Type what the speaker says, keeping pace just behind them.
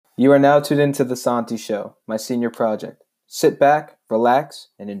You are now tuned into The Santi Show, my senior project. Sit back, relax,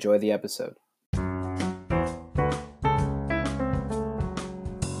 and enjoy the episode.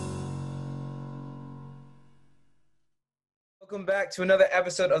 Welcome back to another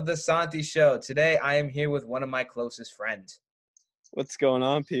episode of The Santi Show. Today, I am here with one of my closest friends. What's going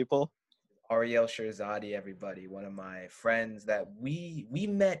on, people? Ariel Shirzadi, everybody. One of my friends that we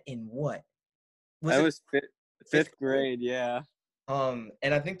met in what? That was fifth grade, yeah.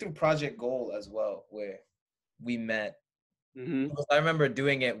 And I think through Project Goal as well, where we met. Mm-hmm. I remember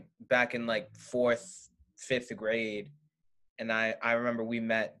doing it back in like fourth, fifth grade, and I remember we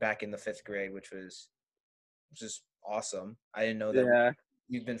met back in the fifth grade, which was just awesome. I didn't know that Yeah,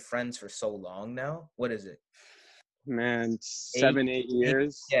 we've been friends for so long now. What is it? man, 8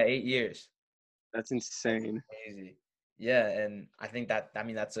 years. Yeah, 8 years. That's insane. Crazy. Yeah, and I think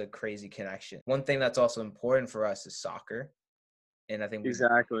that's a crazy connection. One thing that's also important for us is soccer. And I think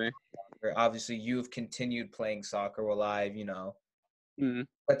Exactly. obviously you've continued playing soccer while I've, Mm.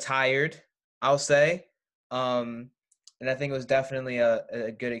 retired, I'll say. And I think it was definitely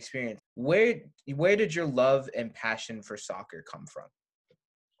a good experience. Where did your love and passion for soccer come from?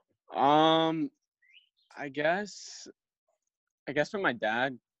 I guess from my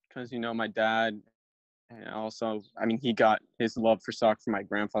dad, because my dad, and also, he got his love for soccer from my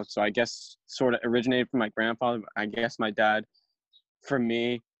grandfather. So I guess sort of originated from my grandfather. I guess my dad, for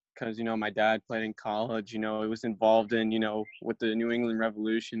me, because my dad played in college. It was involved in with the New England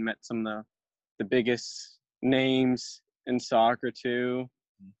Revolution. Met some of the biggest names in soccer too,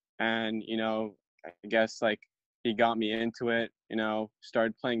 and I guess like he got me into it.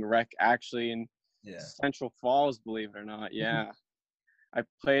 Started playing rec actually in Central Falls, believe it or not. Yeah, I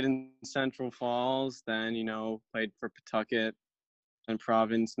played in Central Falls, then played for Pawtucket and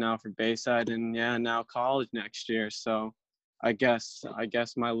Province, now for Bayside, and now college next year. So I guess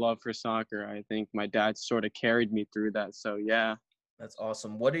my love for soccer, I think my dad sort of carried me through that. So yeah. That's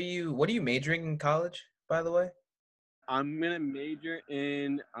awesome. What are you majoring in college, by the way? I'm gonna major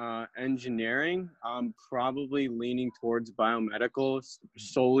in engineering. I'm probably leaning towards biomedical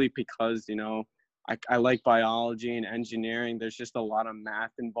solely because I like biology and engineering. There's just a lot of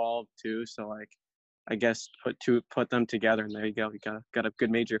math involved too. So like, I guess put them together, and there you go. You got a good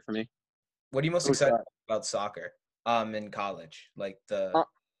major for me. What are you most excited about soccer? In college, like the.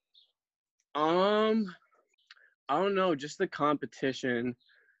 I don't know, just the competition.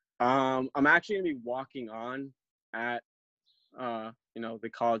 I'm actually gonna be walking on at the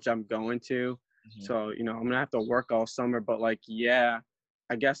college I'm going to. Mm-hmm. So, I'm gonna have to work all summer, but like, yeah,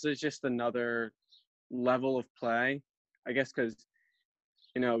 I guess it's just another level of play. I guess because,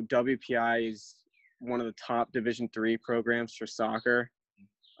 WPI is one of the top Division III programs for soccer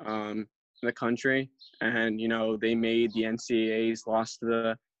in the country. And, they made the NCAAs, lost to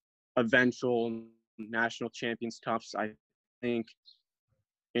the eventual national champions tops. I think,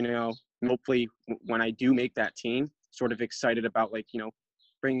 hopefully when I do make that team, sort of excited about like,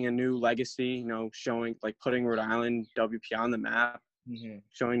 bringing a new legacy, showing like putting Rhode Island WP on the map,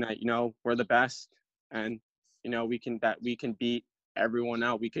 showing that, we're the best and, we can beat everyone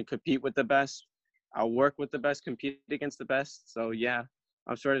out. We can compete with the best. I'll work with the best, compete against the best. So yeah,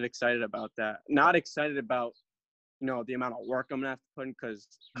 I'm sort of excited about that. Not excited about, the amount of work I'm gonna have to put in because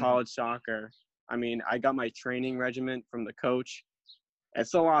college soccer, I got my training regimen from the coach.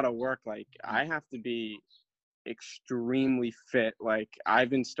 It's a lot of work. Like I have to be extremely fit. Like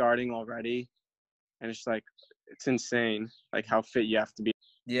I've been starting already, and it's insane like how fit you have to be.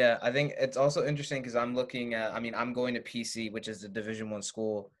 Yeah, I think it's also interesting because I'm looking at. I'm going to PC, which is the Division I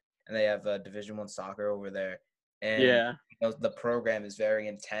school, and they have Division I soccer over there, and Yeah. the program is very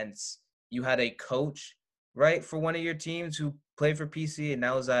intense. You had a coach, right, for one of your teams who played for PC, and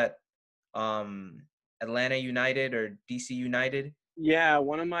now is at Atlanta United or DC United. Yeah,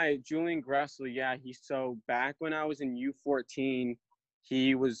 one of my Julian Gressel. Yeah, so back when I was in U14,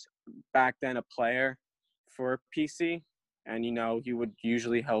 he was back then a player for PC, and he would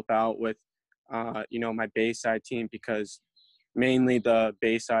usually help out with my Bayside team because mainly the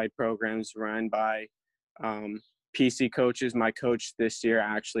Bayside programs run by PC coaches. My coach this year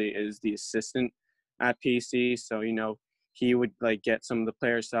actually is the assistant at PC, so he would like get some of the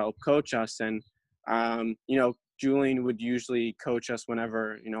players to help coach us, and Julian would usually coach us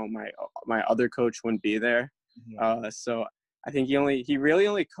whenever my other coach wouldn't be there. So I think he really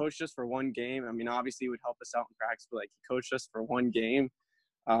only coached us for one game. Obviously he would help us out in practice, but like he coached us for one game.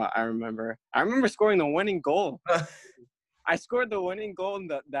 I remember scoring the winning goal. I scored the winning goal in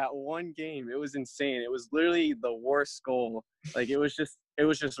that one game. It was insane. It was literally the worst goal. Like it was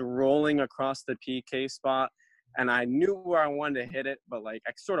just rolling across the PK spot, and I knew where I wanted to hit it, but like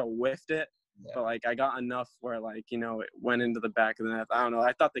I sort of whiffed it. Yeah. But like I got enough where like it went into the back of the net. I don't know.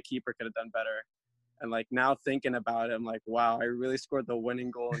 I thought the keeper could have done better. And like now thinking about it, I'm like, wow, I really scored the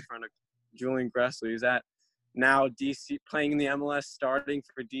winning goal in front of Julian Gressler. Who's at now DC playing in the MLS, starting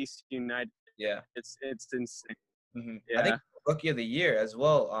for DC United. Yeah. It's insane. I think Yeah. rookie of the year as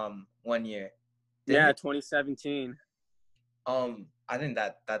well. 1 year. Didn't Yeah, he? 2017. I think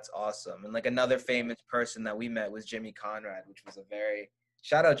that's awesome. And like another famous person that we met was Jimmy Conrad, which was a very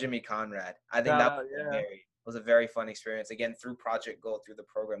shout out Jimmy Conrad. I think that Yeah. was a very fun experience. Again, through Project Gold, through the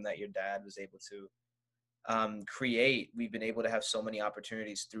program that your dad was able to create, we've been able to have so many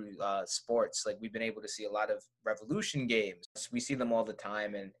opportunities through sports. Like we've been able to see a lot of revolution games. We see them all the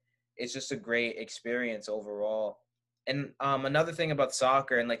time, and it's just a great experience overall. And another thing about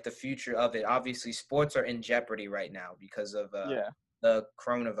soccer and like the future of it, obviously sports are in jeopardy right now because of Yeah. the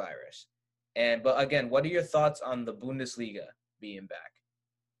coronavirus. But again, what are your thoughts on the Bundesliga being back?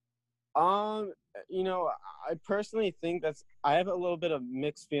 Um, I personally think I have a little bit of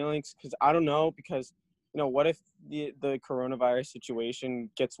mixed feelings because I don't know because what if the coronavirus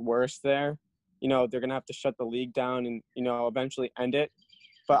situation gets worse there? They're gonna have to shut the league down and eventually end it.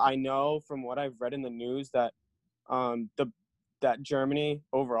 But I know from what I've read in the news that the that Germany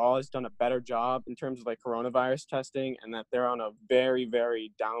overall has done a better job in terms of like coronavirus testing and that they're on a very,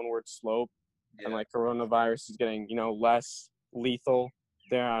 very downward slope and Yeah. like coronavirus is getting, less lethal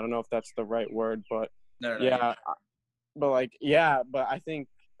there. I don't know if that's the right word, but No, no, no. Yeah. yeah, but I think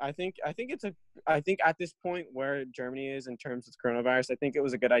at this point where Germany is in terms of coronavirus, I think it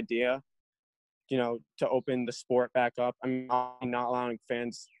was a good idea, to open the sport back up. I mean, not allowing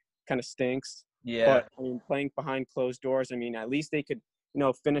fans kind of stinks. Yeah. But I mean, playing behind closed doors, I mean, at least they could,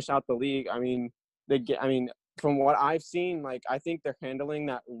 finish out the league. I mean, from what I've seen, like I think they're handling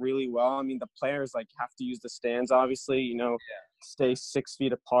that really well. I mean, the players like have to use the stands, obviously, stay 6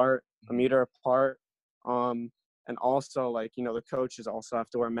 feet apart, a meter apart. And also like, the coaches also have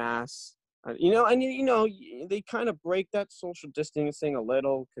to wear masks. They kind of break that social distancing a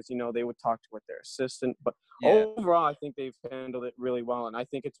little because, they would talk with their assistant. But Yeah. overall, I think they've handled it really well. And I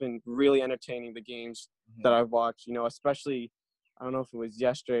think it's been really entertaining, the games that I've watched, especially, I don't know if it was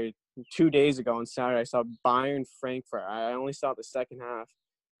yesterday, 2 days ago on Saturday, I saw Bayern Frankfurt. I only saw the second half,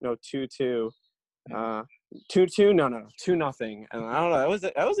 2-2. 2-2, no, 2-0. And I don't know,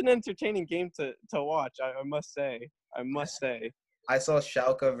 that was an entertaining game to watch. I must say. I saw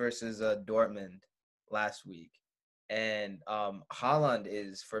Schalke versus Dortmund last week, and Haaland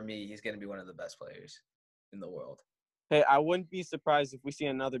is, for me, he's going to be one of the best players in the world. Hey, I wouldn't be surprised if we see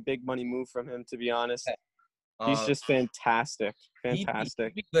another big money move from him, to be honest. He's just fantastic. He'd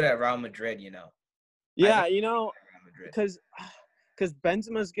be good at Real Madrid, Yeah, because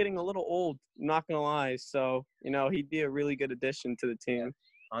Benzema's getting a little old, not going to lie. So, he'd be a really good addition to the team.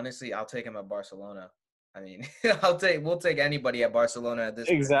 Honestly, I'll take him at Barcelona. I mean, we'll take anybody at Barcelona at this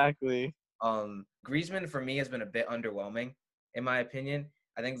exactly. point. Griezmann for me has been a bit underwhelming, in my opinion.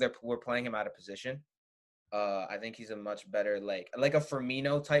 I think we're playing him out of position. I think he's a much better like a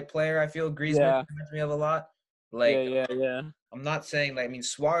Firmino type player. I feel Griezmann reminds me of a lot. Yeah. I'm not saying I mean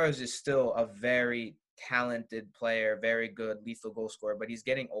Suarez is still a very talented player, very good lethal goal scorer, but he's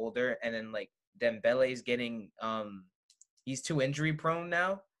getting older, and then like Dembele's getting he's too injury prone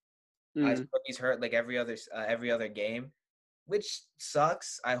now. I feel like he's hurt like every other game, which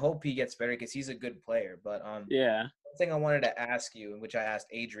sucks. I hope he gets better because he's a good player. But one thing I wanted to ask you, and which I asked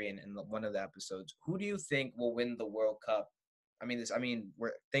Adrian in one of the episodes, who do you think will win the World Cup? I mean,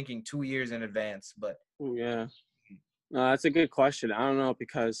 we're thinking 2 years in advance, but no, that's a good question. I don't know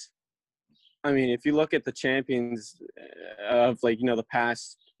because, I mean, if you look at the champions of the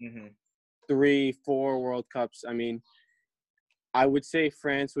past 3-4 World Cups, I mean, I would say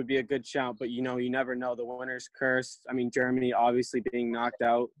France would be a good shout, but you never know. The winner's curse. I mean, Germany obviously being knocked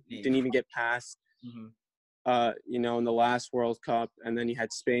out, didn't even get past, in the last World Cup. And then you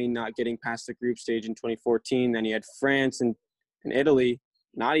had Spain not getting past the group stage in 2014. Then you had France and Italy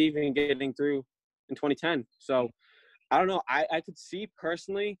not even getting through in 2010. So I don't know. I could see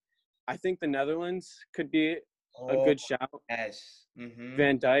personally, I think the Netherlands could be a good shout. Yes.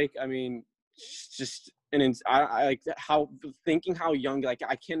 Van Dijk, I mean, just I like how young, like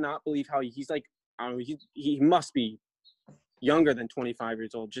I cannot believe how he's like, I don't know, he must be younger than 25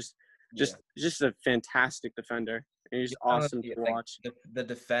 years old. Just a fantastic defender. And he's awesome to watch. Like the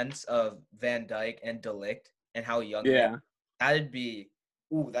defense of Van Dijk and De Ligt and how young that'd be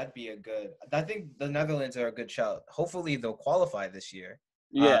a good. I think the Netherlands are a good shout. Hopefully they'll qualify this year.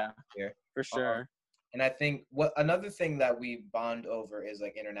 For sure. And I think what another thing that we bond over is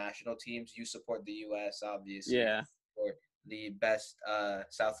like international teams. You support the U.S. obviously, Yeah. or the best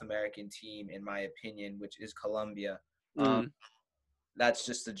South American team in my opinion, which is Colombia. Um, Mm. that's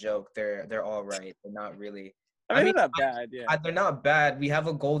just a joke. They're all right. They're not really. I I mean, mean, they're not bad. Yeah. they're not bad. We have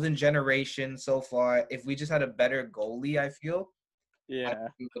a golden generation so far. If we just had a better goalie, I feel I think Yeah.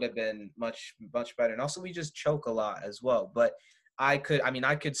 we would have been much better. And also, we just choke a lot as well. But I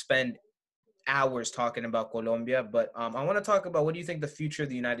could spend hours talking about Colombia. But I want to talk about what do you think the future of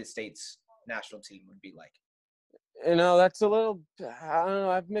the United States national team would be like? That's a little. I don't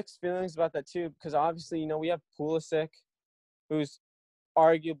know. I have mixed feelings about that too because obviously, we have Pulisic, who's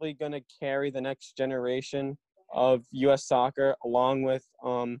arguably going to carry the next generation of U.S. soccer, along with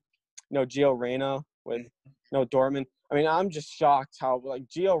Gio Reyna with Dortmund. I mean, I'm just shocked how like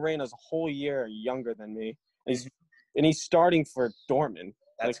Gio Reyna's a whole year younger than me. Mhm. He's starting for Dortmund.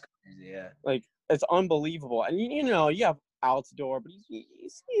 Like That's crazy. Yeah. like it's unbelievable. And you have Altidore, but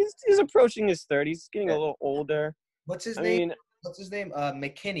he's approaching his 30s. He's getting a Yeah. little older. What's his I name? mean, What's his name?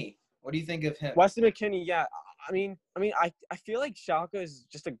 McKinney. What do you think of him? Weston McKennie, yeah. I feel like Schalke is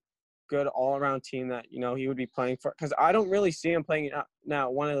just a good all-around team that he would be playing for. Because I don't really see him playing now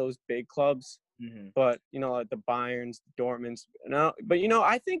one of those big clubs, Mm-hmm. but like the Bayerns, the Dortmunds. But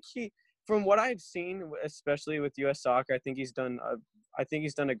I think from what I've seen, especially with U.S. Soccer, I think he's done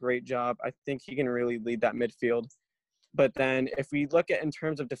a great job. I think he can really lead that midfield. But then if we look at in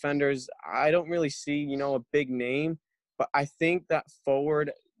terms of defenders, I don't really see a big name. But I think that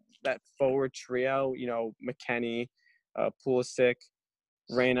forward trio, McKennie, Pulisic,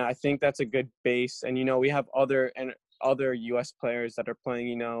 Reyna, I think that's a good base. And we have other U.S. players that are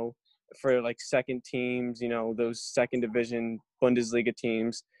playing, for like second teams, those second division Bundesliga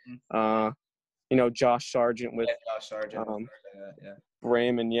teams. Josh Sargent with Yeah, Josh Sargent. um, Yeah.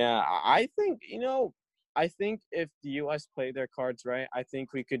 Bremen. Yeah, I think if the U.S. play their cards right, I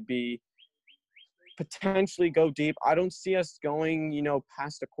think we could be potentially go deep. I don't see us going,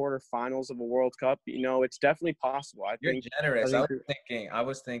 past the quarterfinals of a World Cup. It's definitely possible. I You're think. I generous. think. I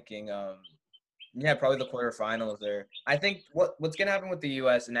was thinking, yeah, probably the quarterfinals there. I think what's gonna happen with the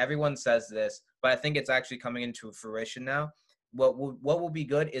U.S. and everyone says this, but I think it's actually coming into fruition now. What will be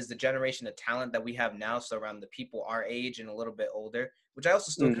good is the generation of talent that we have now, so around the people our age and a little bit older. Which I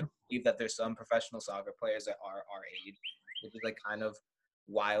also still Mm, can believe that there's some professional soccer players that are our age, which is like kind of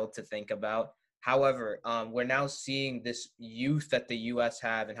wild to think about. However, we're now seeing this youth that the U.S.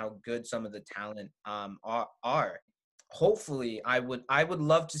 have and how good some of the talent are. Hopefully, I would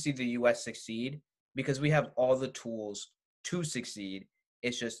love to see the U.S. succeed because we have all the tools to succeed.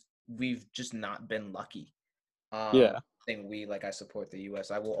 It's just we've just not been lucky. yeah. Thing we like. I support the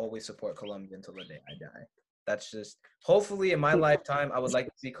U.S. I will always support Colombia until the day I die. That's just hopefully in my lifetime. I would like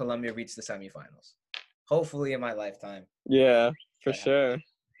to see Colombia reach the semifinals. Hopefully in my lifetime. Yeah, for That sure.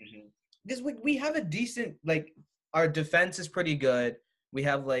 Mhm. Because we have a decent like our defense is pretty good. We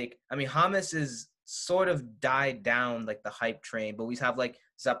have like I mean Hamas is sort of died down like the hype train, but we have like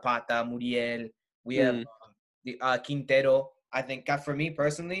Zapata, Muriel. We have Mm. the Quintero. I think for me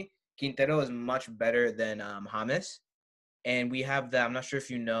personally, Quintero is much better than Hamas. And we have that. I'm not sure if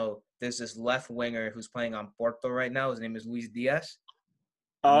you know. There's this left winger who's playing on Porto right now. His name is Luis Diaz.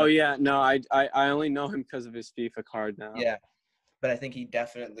 I'm Oh not. yeah, no, I only know him because of his FIFA card now. Yeah, but I think he's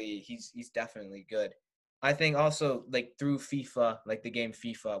definitely good. I think also like through FIFA, like the game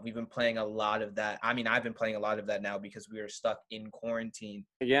FIFA, we've been playing a lot of that. I mean, I've been playing a lot of that now because we are stuck in quarantine.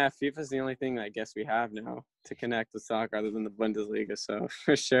 Yeah, FIFA's the only thing I guess we have now to connect with soccer other than the Bundesliga. So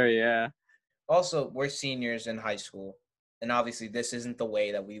for sure, yeah. Also, we're seniors in high school, and obviously this isn't the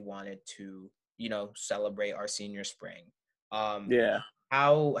way that we wanted to, celebrate our senior spring. Um, Yeah.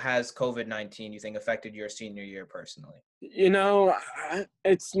 how has COVID-19, you think, affected your senior year personally?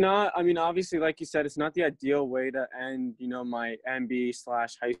 It's not. I mean, obviously, like you said, it's not the ideal way to end, my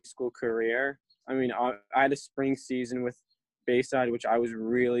MB/high school career. I mean, I had a spring season with Bayside, which I was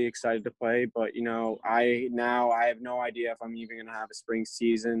really excited to play. But I have no idea if I'm even gonna have a spring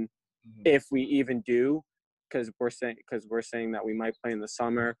season, Mhm. if we even do, because we're saying that we might play in the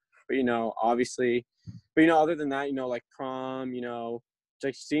summer. But obviously, but other than that, like prom,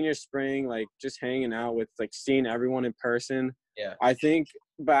 like senior spring, like just hanging out with like seeing everyone in person. Yeah. I think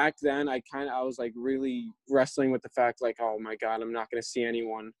back then I was like really wrestling with the fact like, oh my God, I'm not gonna see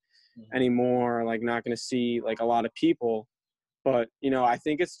anyone Mhm. anymore, like not gonna see like a lot of people. But I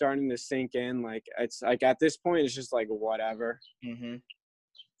think it's starting to sink in. Like it's like at this point it's just like whatever Mhm.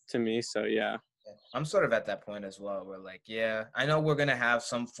 to me. So yeah. Yeah. I'm sort of at that point as well. We're like, yeah, I know we're gonna have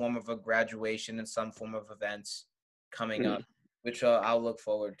some form of a graduation and some form of events coming up, Mm. which I'll look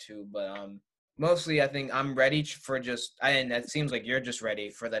forward to. But Mostly, I think I'm ready for and it seems like you're just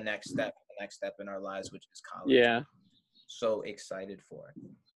ready for the next step in our lives, which is college. Yeah. So excited for it.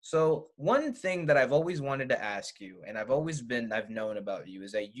 So one thing that I've always wanted to ask you, and I've known about you,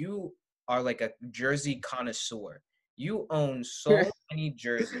 is that you are like a jersey connoisseur. You own so many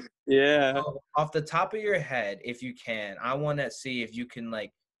jerseys. Yeah. So off the top of your head, if you can, I want to see if you can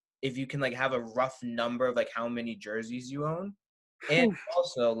like have a rough number of like how many jerseys you own, and Whew.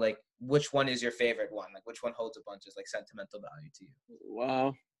 also like which one is your favorite one, like which one holds a bunch of like sentimental value to you.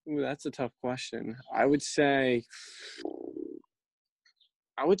 Wow. Ooh, that's a tough question. I would say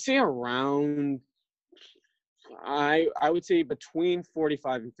around I would say between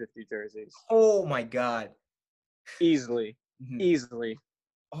 45 and 50 jerseys. Oh my God. Easily. Mhm. Easily.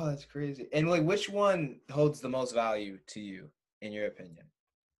 Oh, that's crazy. And like, which one holds the most value to you, in your opinion?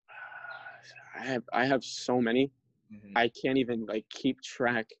 I have so many. Hmm. I can't even like keep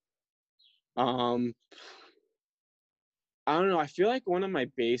track. Um I don't know. I feel like one of my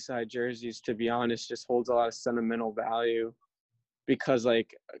Bayside jerseys, to be honest, just holds a lot of sentimental value because I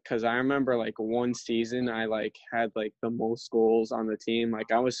remember like one season I like had like the most goals on the team.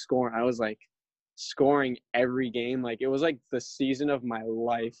 Like I was like scoring every game. Like it was like the season of my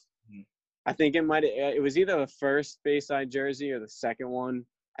life. Hmm. I think it was either the first Bayside jersey or the second one.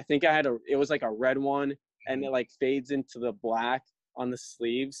 I think it was like a red one and Hmm. it like fades into the black on the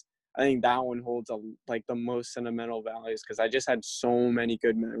sleeves. I think that one holds like the most sentimental values because I just had so many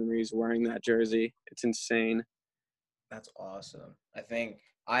good memories wearing that jersey. It's insane. That's awesome. I think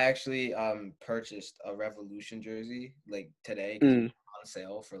I actually purchased a Revolution jersey like today because it Mm. was on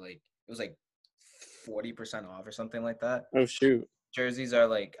sale for like it was like 40% off or something like that. Oh shoot. Jerseys are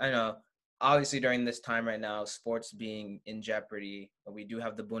like, I know, obviously during this time right now, sports being in jeopardy, but we do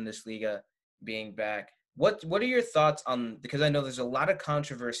have the Bundesliga being back. What are your thoughts on, because I know there's a lot of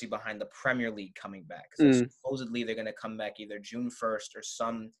controversy behind the Premier League coming back, because like Mm. supposedly they're gonna come back either June 1st or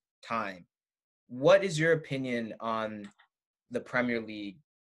some time. What is your opinion on the Premier League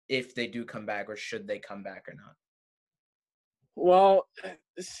if they do come back, or should they come back or not? Well,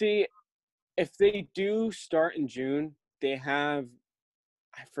 see, if they do start in June, they have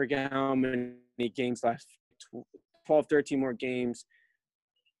I forget how many games left, 12, 13 more games.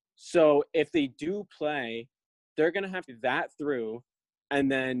 So if they do play, they're going to have to that through,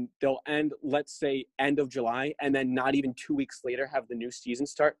 and then they'll end, let's say, end of July, and then not even 2 weeks later have the new season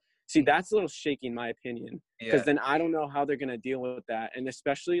start. See, that's a little shaky in my opinion, because Yeah. then I don't know how they're going to deal with that. And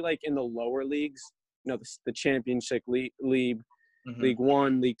especially like in the lower leagues, the championship league, Hmm. League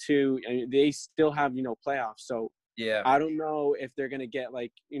One, League Two, and they still have, playoffs. So Yeah. I don't know if they're going to get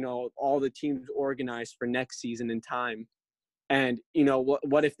like, all the teams organized for next season in time. And,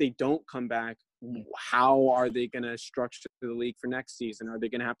 what if they don't come back? Mhm. How are they going to structure the league for next season? Are they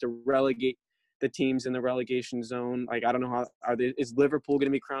going to have to relegate the teams in the relegation zone? Like, I don't know is Liverpool going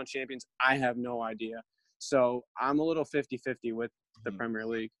to be crowned champions? I have no idea. So I'm a little 50-50 with the Mhm. Premier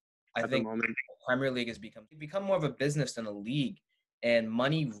League I at the think moment. Premier League has become more of a business than a league, and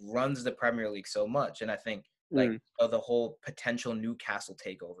money runs the Premier League so much. And I think like Mm, the whole potential Newcastle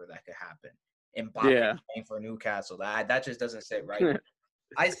takeover that could happen, Mbappe yeah. playing for Newcastle, that just doesn't sit right.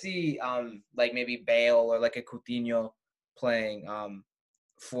 I see like maybe Bale or like a Coutinho playing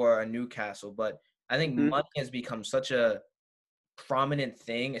for a Newcastle, but I think Hmm. money has become such a prominent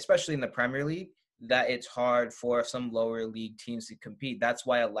thing, especially in the Premier League, that it's hard for some lower league teams to compete. That's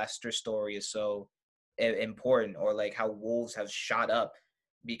why a Leicester story is so important, or like how Wolves have shot up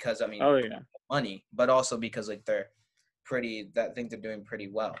because I mean Oh, yeah. money, but also because like I think they're doing pretty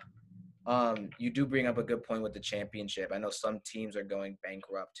well. You do bring up a good point with the championship. I know some teams are going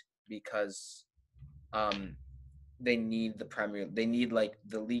bankrupt because um they need like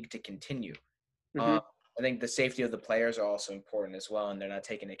the league to continue. Hmm. Um, I think the safety of the players are also important as well, and they're not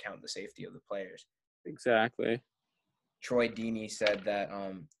taking into account the safety of the players. Exactly. Troy Deeney said that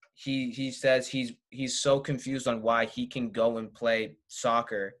he says he's so confused on why he can go and play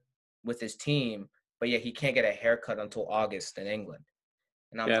soccer with his team, but yet he can't get a haircut until August in England.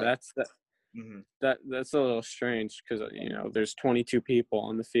 And I'm Yeah, like, mm-hmm, that's a little strange because there's 22 people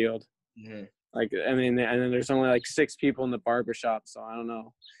on the field. mm-hmm, Like, I mean, and then there's only like 6 people in the barbershop. So I don't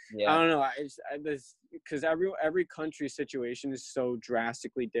know. I yeah, don't know. This because every country's situation is so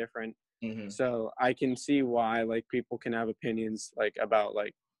drastically different. mm-hmm. So I can see why like people can have opinions like about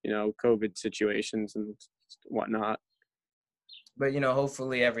like COVID situations and whatnot. But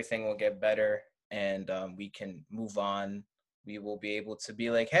hopefully everything will get better, and we can move on. We will be able to be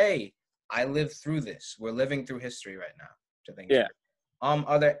like, hey, I lived through this. We're living through history right now, which I think is Yeah. great.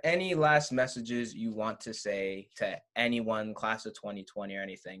 Are there any last messages you want to say to anyone, class of 2020 or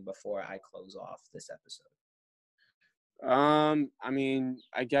anything, before I close off this episode? I mean,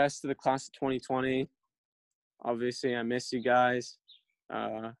 I guess to the class of 2020, obviously I miss you guys.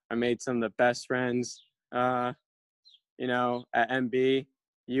 I made some of the best friends, at MB,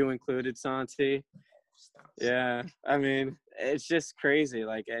 you included, Santi. Stop. Yeah, I mean, it's just crazy.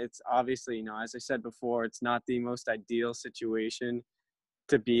 Like, it's obviously, as I said before, it's not the most ideal situation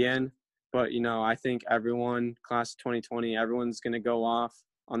to be in. But, I think everyone, class of 2020, everyone's going to go off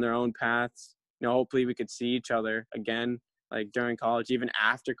on their own paths. Hopefully we could see each other again, like during college, even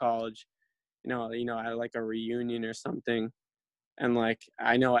after college, at like a reunion or something. And like,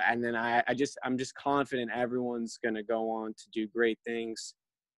 I know, and then I'm just confident everyone's going to go on to do great things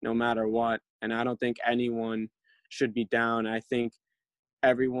no matter what. And I don't think anyone should be down. I think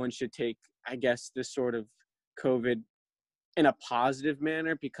everyone should take, I guess, this sort of COVID in a positive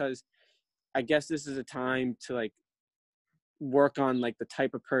manner, because I guess this is a time to like work on like the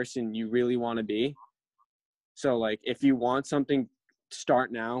type of person you really want to be. So like, if you want something,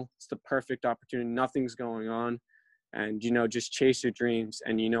 start now. It's the perfect opportunity. Nothing's going on, and just chase your dreams.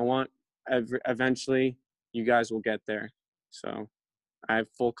 And you know what? Eventually, you guys will get there. So I have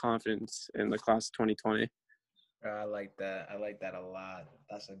full confidence in the class of 2020. I like that. I like that a lot.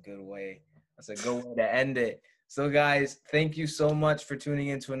 That's a good way. That's a good way to end it. So, guys, thank you so much for tuning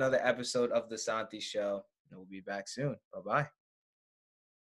in to another episode of The Santi Show. And we'll be back soon. Bye-bye.